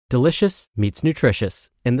Delicious meets nutritious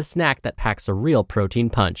in the snack that packs a real protein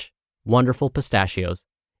punch. Wonderful Pistachios.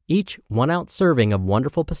 Each 1-ounce serving of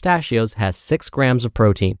Wonderful Pistachios has 6 grams of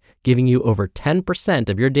protein, giving you over 10%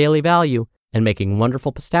 of your daily value and making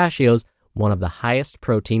Wonderful Pistachios one of the highest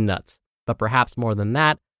protein nuts. But perhaps more than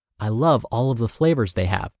that, I love all of the flavors they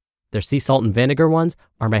have. Their sea salt and vinegar ones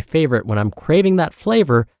are my favorite when I'm craving that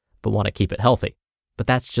flavor but want to keep it healthy. But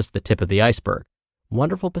that's just the tip of the iceberg.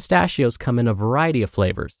 Wonderful Pistachios come in a variety of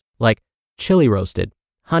flavors, like chili roasted,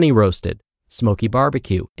 honey roasted, smoky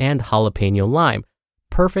barbecue, and jalapeno lime,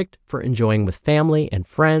 perfect for enjoying with family and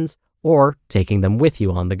friends or taking them with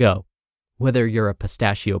you on the go. Whether you're a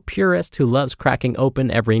pistachio purist who loves cracking open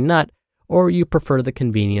every nut, or you prefer the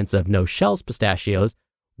convenience of no-shells pistachios,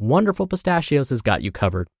 Wonderful Pistachios has got you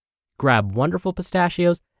covered. Grab Wonderful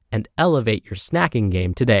Pistachios and elevate your snacking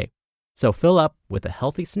game today. So fill up with a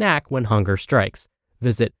healthy snack when hunger strikes.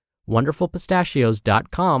 Visit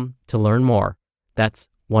wonderfulpistachios.com to learn more. That's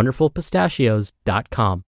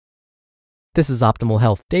wonderfulpistachios.com. This is Optimal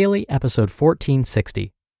Health Daily, episode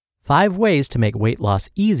 1460. 5 Ways to Make Weight Loss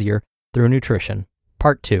Easier Through Nutrition,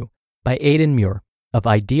 Part 2, by Aidan Muir of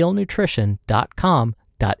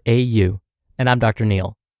idealnutrition.com.au. And I'm Dr.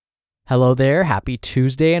 Neil. Hello there, happy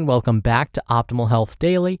Tuesday, and welcome back to Optimal Health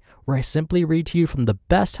Daily, where I simply read to you from the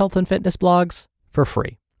best health and fitness blogs for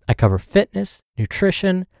free. I cover fitness,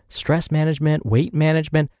 nutrition, stress management, weight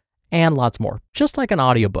management, and lots more, just like an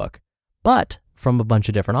audiobook, but from a bunch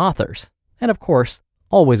of different authors. And of course,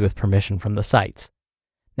 always with permission from the sites.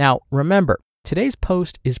 Now, remember, today's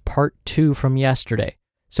post is part 2 from yesterday.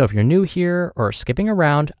 So if you're new here or skipping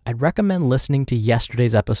around, I'd recommend listening to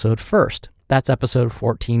yesterday's episode first. That's episode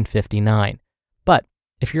 1459. But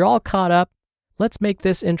if you're all caught up, let's make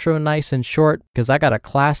this intro nice and short because I got a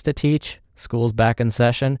class to teach. School's back in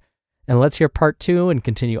session. And let's hear part 2 and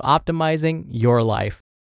continue optimizing your life.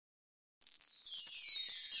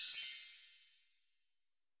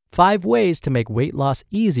 5 Ways to Make Weight Loss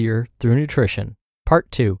Easier Through Nutrition, Part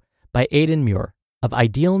 2, by Aidan Muir of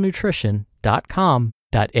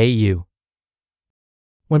idealnutrition.com.au.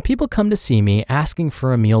 When people come to see me asking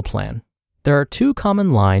for a meal plan, there are 2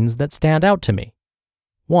 common lines that stand out to me.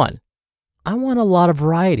 1, I want a lot of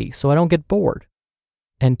variety so I don't get bored.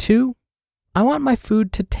 And 2, I want my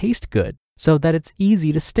food to taste good so that it's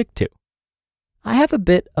easy to stick to. I have a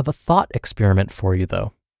bit of a thought experiment for you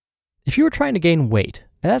though. If you were trying to gain weight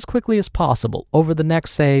as quickly as possible over the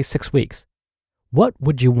next, say, 6 weeks, what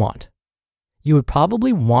would you want? You would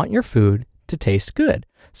probably want your food to taste good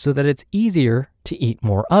so that it's easier to eat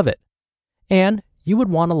more of it. And you would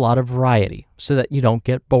want a lot of variety so that you don't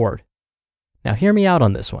get bored. Now hear me out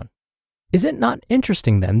on this one. Is it not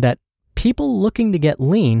interesting then that people looking to get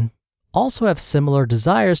lean also have similar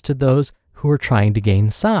desires to those who are trying to gain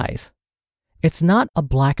size? It's not a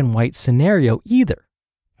black and white scenario either.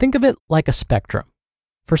 Think of it like a spectrum.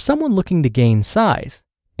 For someone looking to gain size,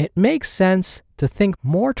 it makes sense to think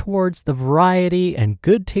more towards the variety and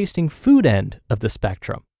good-tasting food end of the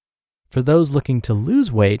spectrum. For those looking to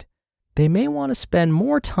lose weight, they may want to spend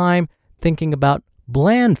more time thinking about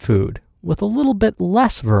bland food with a little bit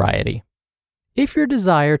less variety. If your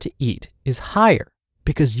desire to eat is higher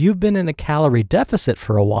because you've been in a calorie deficit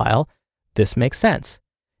for a while, this makes sense.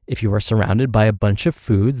 If you are surrounded by a bunch of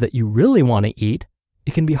foods that you really want to eat,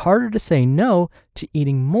 it can be harder to say no to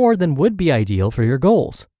eating more than would be ideal for your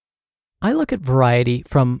goals. I look at variety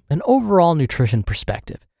from an overall nutrition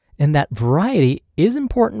perspective, and that variety is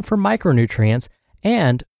important for micronutrients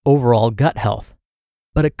and overall gut health.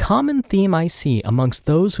 But a common theme I see amongst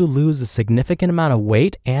those who lose a significant amount of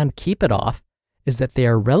weight and keep it off is that they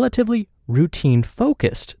are relatively routine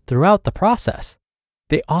focused throughout the process.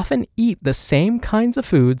 They often eat the same kinds of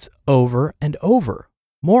foods over and over,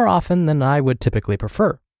 more often than I would typically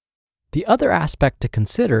prefer. The other aspect to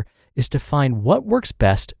consider is to find what works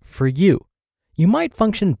best for you. You might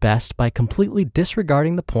function best by completely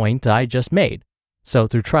disregarding the point I just made. So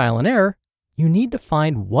through trial and error, you need to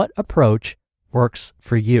find what approach works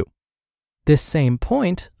for you. This same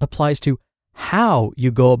point applies to how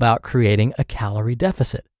you go about creating a calorie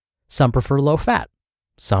deficit. Some prefer low fat.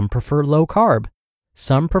 Some prefer low carb.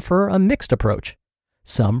 Some prefer a mixed approach.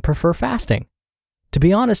 Some prefer fasting. To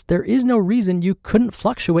be honest, there is no reason you couldn't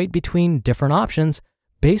fluctuate between different options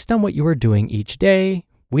based on what you are doing each day,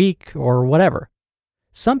 week, or whatever.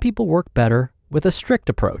 Some people work better with a strict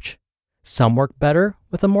approach. Some work better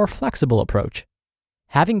with a more flexible approach.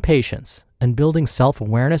 Having patience and building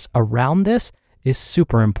self-awareness around this is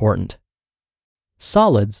super important.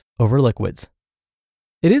 Solids over liquids.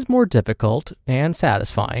 It is more difficult and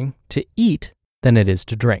satisfying to eat than it is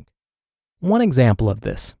to drink. One example of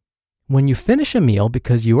this. When you finish a meal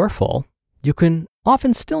because you are full, you can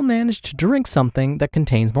often still manage to drink something that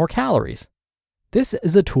contains more calories. This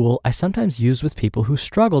is a tool I sometimes use with people who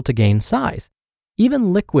struggle to gain size.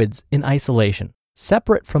 Even liquids in isolation,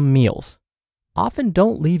 separate from meals, often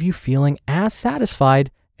don't leave you feeling as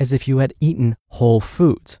satisfied as if you had eaten whole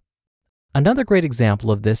foods. Another great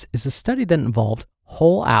example of this is a study that involved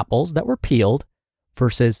whole apples that were peeled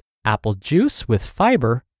versus apple juice with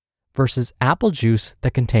fiber versus apple juice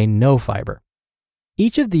that contained no fiber.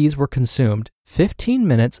 Each of these were consumed 15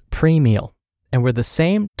 minutes pre-meal and were the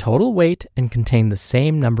same total weight and contained the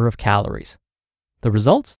same number of calories. The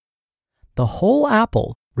results? The whole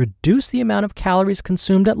apple reduced the amount of calories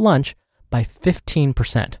consumed at lunch by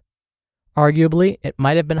 15%. Arguably, it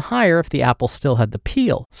might have been higher if the apple still had the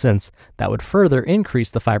peel, since that would further increase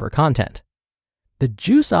the fiber content. The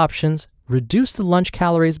juice options reduced the lunch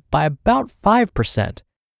calories by about 5%,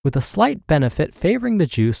 with a slight benefit favoring the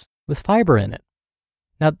juice with fiber in it.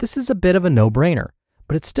 Now, this is a bit of a no-brainer,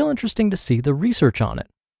 but it's still interesting to see the research on it.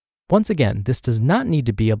 Once again, this does not need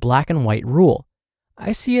to be a black and white rule.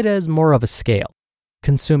 I see it as more of a scale.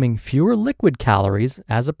 Consuming fewer liquid calories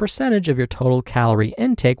as a percentage of your total calorie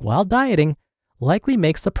intake while dieting likely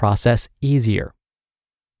makes the process easier.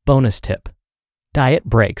 Bonus tip: diet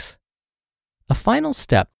breaks. A final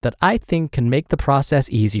step that I think can make the process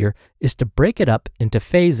easier is to break it up into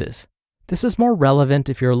phases. This is more relevant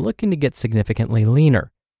if you're looking to get significantly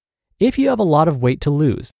leaner. If you have a lot of weight to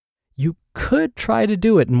lose, you could try to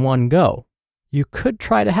do it in one go. You could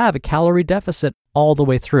try to have a calorie deficit all the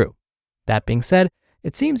way through. That being said,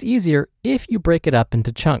 it seems easier if you break it up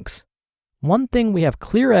into chunks. One thing we have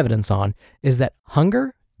clear evidence on is that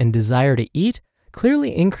hunger and desire to eat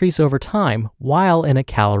clearly increase over time while in a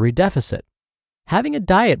calorie deficit. Having a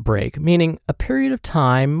diet break, meaning a period of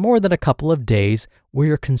time more than a couple of days where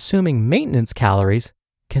you're consuming maintenance calories,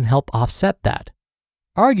 can help offset that.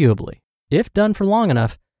 Arguably, if done for long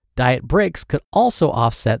enough, diet breaks could also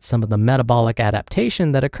offset some of the metabolic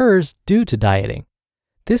adaptation that occurs due to dieting.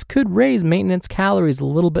 This could raise maintenance calories a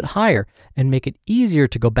little bit higher and make it easier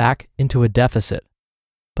to go back into a deficit.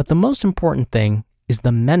 But the most important thing is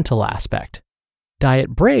the mental aspect. Diet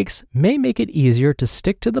breaks may make it easier to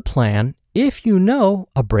stick to the plan if you know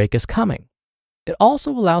a break is coming. It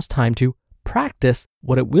also allows time to practice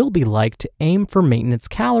what it will be like to aim for maintenance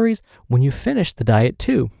calories when you finish the diet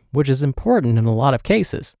too, which is important in a lot of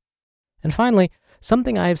cases. And finally,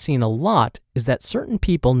 something I have seen a lot is that certain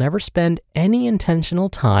people never spend any intentional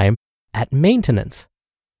time at maintenance.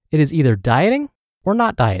 It is either dieting or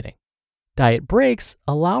not dieting. Diet breaks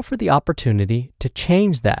allow for the opportunity to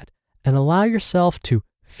change that and allow yourself to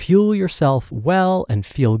fuel yourself well and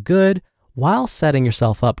feel good while setting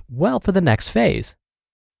yourself up well for the next phase.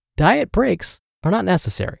 Diet breaks are not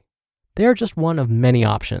necessary. They are just one of many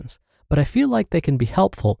options, but I feel like they can be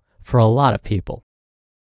helpful for a lot of people.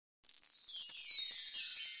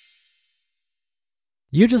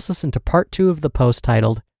 You just listened to part 2 of the post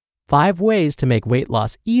titled 5 Ways to Make Weight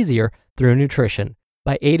Loss Easier Through Nutrition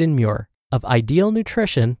by Aidan Muir of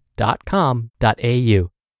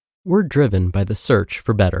idealnutrition.com.au. We're driven by the search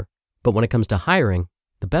for better, but when it comes to hiring,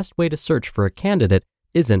 the best way to search for a candidate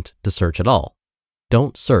isn't to search at all.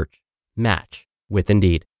 Don't search, match with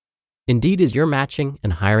Indeed. Indeed is your matching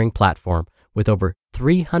and hiring platform with over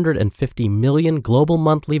 350 million global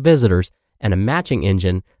monthly visitors and a matching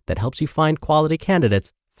engine that helps you find quality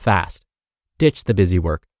candidates fast. Ditch the busy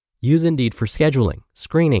work. Use Indeed for scheduling,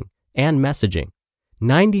 screening, and messaging.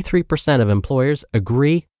 93% of employers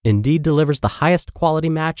agree Indeed delivers the highest quality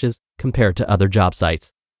matches compared to other job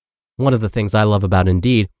sites. One of the things I love about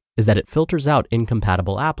Indeed is that it filters out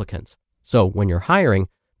incompatible applicants. So when you're hiring,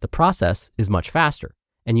 the process is much faster,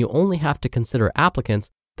 and you only have to consider applicants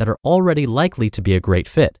that are already likely to be a great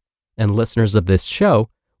fit. And listeners of this show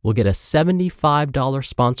will get a $75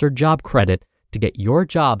 sponsored job credit to get your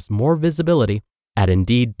jobs more visibility at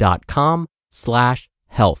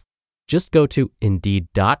Indeed.com/health. Just go to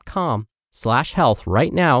Indeed.com/health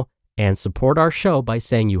right now and support our show by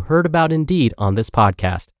saying you heard about Indeed on this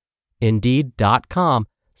podcast.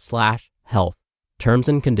 Indeed.com/health. Terms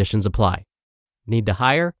and conditions apply. Need to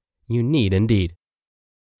hire? You need Indeed.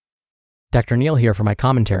 Dr. Neil here for my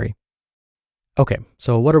commentary. Okay,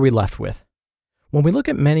 so what are we left with? When we look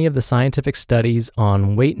at many of the scientific studies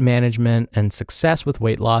on weight management and success with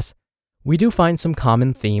weight loss, we do find some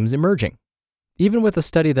common themes emerging. Even with a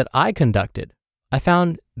study that I conducted, I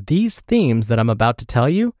found these themes that I'm about to tell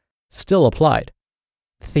you still applied.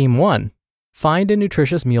 Theme 1, find a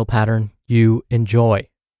nutritious meal pattern you enjoy.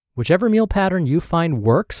 Whichever meal pattern you find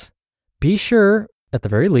works, be sure, at the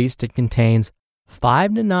very least, it contains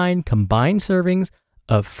 5 to 9 combined servings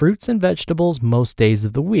of fruits and vegetables most days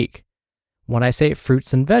of the week. When I say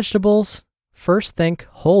fruits and vegetables, first think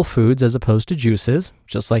whole foods as opposed to juices,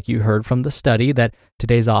 just like you heard from the study that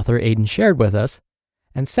today's author Aidan shared with us.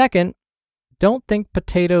 And second, don't think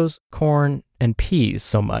potatoes, corn, and peas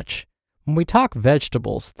so much. When we talk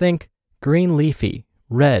vegetables, think green leafy,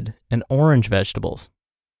 red, and orange vegetables.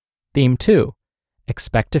 Theme 2,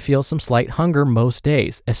 expect to feel some slight hunger most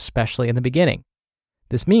days, especially in the beginning.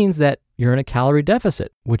 This means that you're in a calorie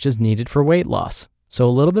deficit, which is needed for weight loss, so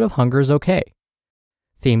a little bit of hunger is okay.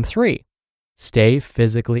 Theme 3, stay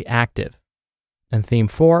physically active. And theme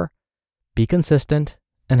 4, be consistent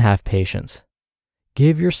and have patience.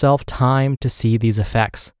 Give yourself time to see these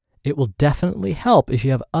effects. It will definitely help if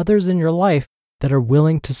you have others in your life that are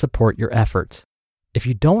willing to support your efforts. If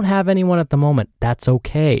you don't have anyone at the moment, that's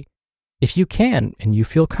okay. If you can and you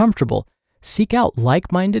feel comfortable, seek out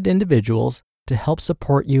like-minded individuals to help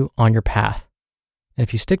support you on your path. And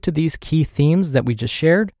if you stick to these key themes that we just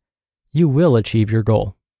shared, you will achieve your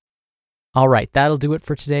goal. All right, that'll do it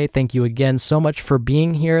for today. Thank you again so much for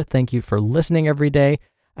being here. Thank you for listening every day.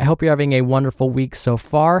 I hope you're having a wonderful week so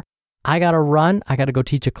far. I got to run. I got to go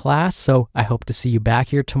teach a class, so I hope to see you back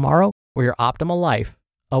here tomorrow where your optimal life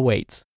awaits.